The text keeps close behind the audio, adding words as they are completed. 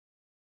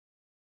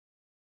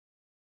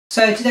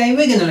So today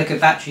we're going to look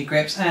at battery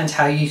grips and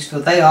how useful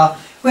they are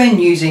when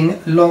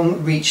using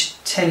long reach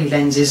tele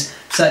lenses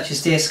such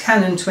as this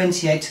Canon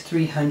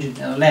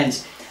 28-300mm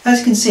lens. As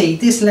you can see,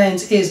 this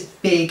lens is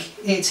big,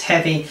 it's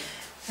heavy,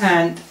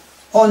 and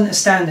on a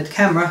standard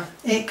camera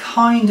it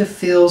kind of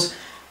feels,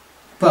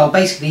 well,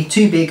 basically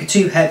too big,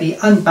 too heavy,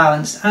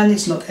 unbalanced, and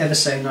it's not ever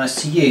so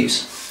nice to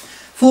use.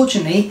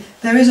 Fortunately,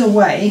 there is a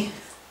way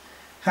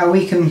how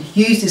we can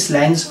use this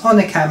lens on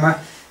a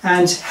camera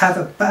and have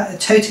a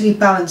totally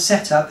balanced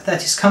setup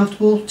that is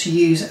comfortable to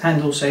use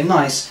and also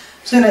nice.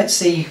 So let's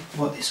see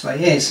what this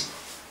way is.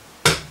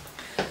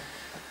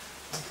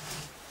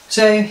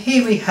 So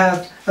here we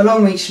have a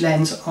long reach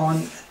lens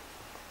on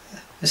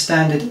a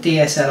standard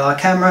DSLR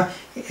camera.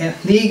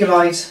 The eagle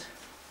eyes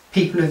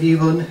people of you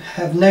will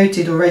have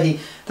noted already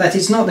that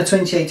it's not the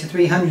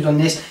 28-300 on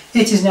this,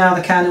 it is now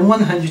the Canon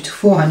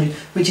 100-400,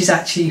 which is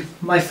actually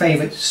my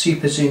favourite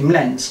super zoom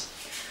lens.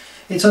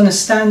 It's on a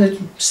standard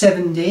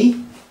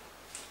 7D,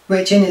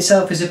 which in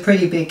itself is a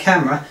pretty big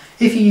camera.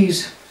 If you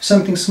use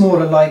something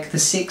smaller like the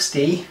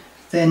 6D,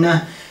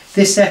 then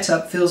this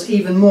setup feels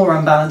even more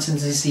unbalanced and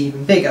is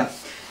even bigger.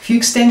 If you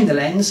extend the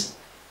lens,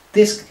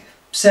 this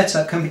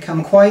setup can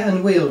become quite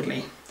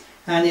unwieldy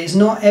and it's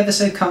not ever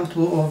so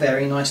comfortable or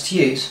very nice to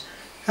use.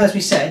 As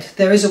we said,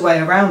 there is a way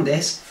around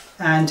this,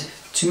 and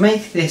to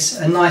make this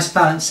a nice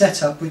balanced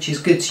setup which is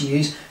good to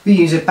use, we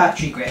use a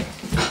battery grip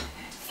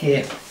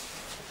here.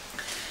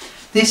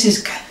 This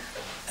is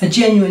a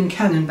genuine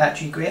Canon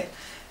battery grip,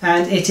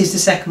 and it is the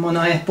second one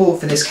I bought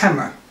for this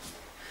camera.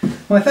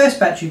 My first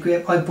battery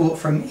grip I bought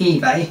from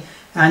eBay,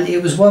 and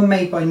it was one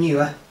made by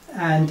Newer,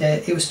 and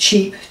it was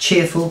cheap,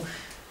 cheerful,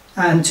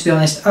 and to be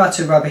honest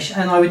utter rubbish,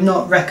 and I would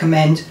not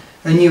recommend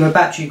a Newer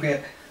battery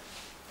grip.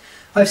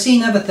 I've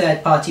seen other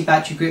third-party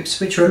battery grips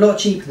which are a lot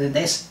cheaper than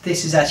this.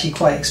 This is actually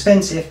quite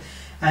expensive,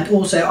 and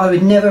also I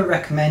would never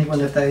recommend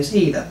one of those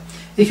either.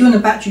 If you want a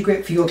battery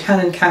grip for your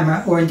Canon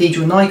camera or indeed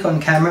your Nikon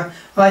camera,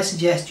 I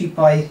suggest you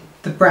buy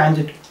the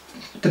branded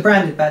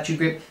battery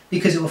grip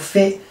because it will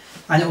fit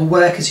and it will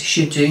work as it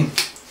should do,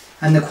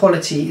 and the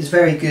quality is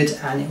very good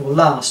and it will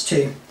last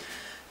too.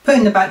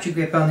 Putting the battery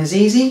grip on is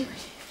easy.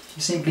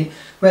 You simply,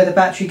 where the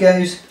battery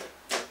goes,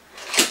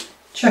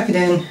 chuck it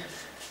in,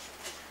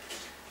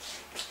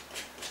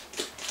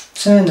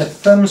 turn the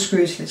thumb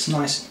screw till it's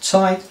nice and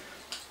tight,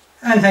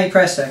 and hey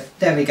presto,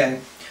 there we go.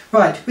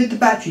 Right, with the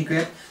battery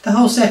grip, the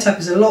whole setup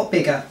is a lot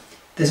bigger.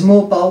 There's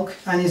more bulk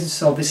and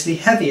it's obviously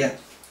heavier.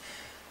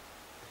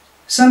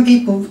 Some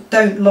people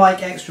don't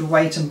like extra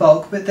weight and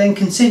bulk, but then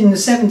considering the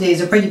 7D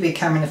is a pretty big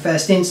camera in the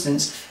first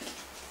instance,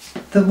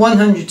 the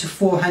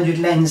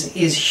 100-400 lens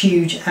is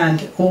huge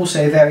and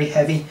also very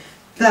heavy.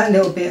 That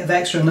little bit of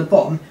extra on the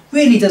bottom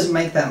really doesn't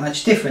make that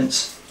much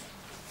difference.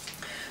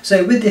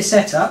 So with this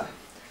setup,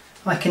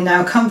 I can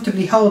now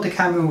comfortably hold the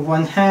camera with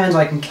one hand,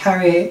 I can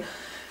carry it,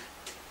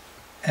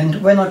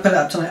 and when I put it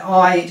up to my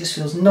eye it just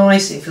feels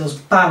nice, it feels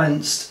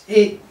balanced.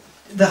 The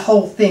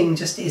whole thing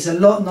just is a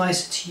lot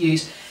nicer to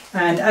use,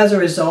 and as a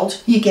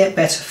result you get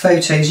better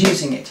photos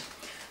using it.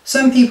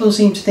 Some people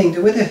seem to think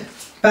that with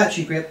a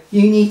battery grip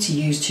you need to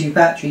use two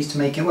batteries to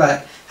make it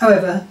work.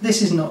 However,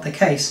 this is not the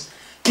case.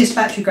 This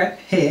battery grip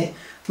here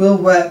will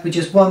work with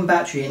just one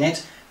battery in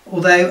it,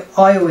 although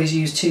I always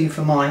use two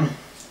for mine.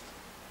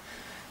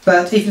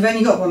 But if you've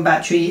only got one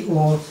battery,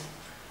 or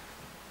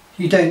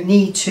you don't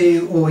need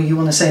to, or you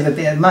want to save a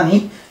bit of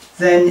money,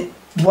 then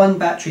one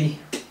battery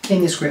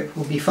in this grip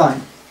will be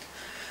fine.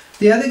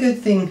 The other good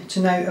thing to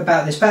note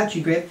about this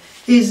battery grip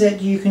is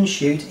that you can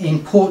shoot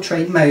in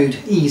portrait mode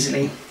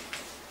easily.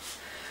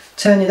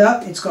 Turn it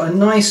up, it's got a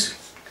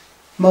nice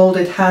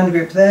moulded hand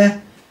grip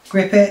there.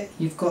 Grip it,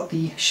 you've got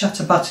the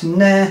shutter button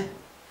there,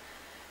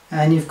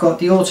 and you've got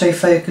the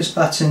autofocus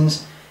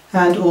buttons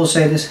and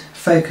also the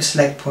focus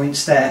select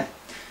points there.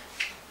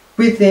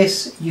 With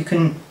this you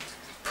can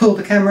pull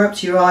the camera up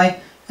to your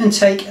eye and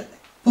take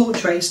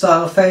portrait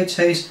style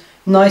photos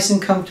nice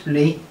and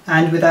comfortably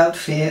and without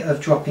fear of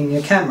dropping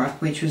your camera,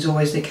 which was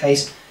always the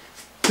case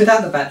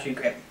without the battery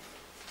grip.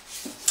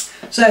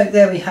 So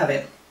there we have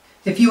it.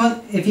 If you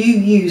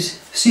use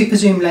super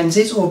zoom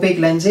lenses or big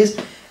lenses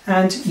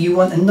and you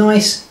want a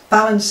nice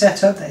balanced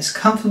setup that is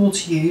comfortable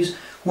to use,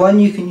 one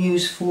you can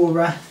use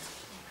for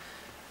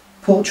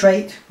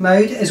portrait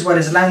mode as well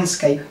as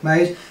landscape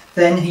mode,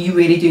 then you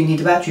really do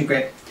need a battery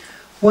grip.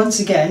 Once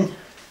again,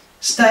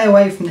 stay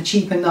away from the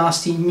cheap and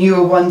nasty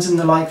Newer ones and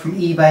the like from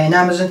eBay and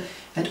Amazon,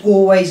 and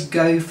always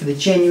go for the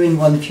genuine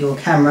one for your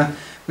camera,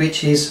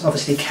 which is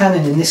obviously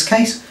Canon in this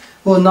case,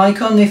 or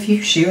Nikon if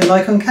you shoot a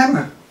Nikon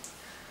camera.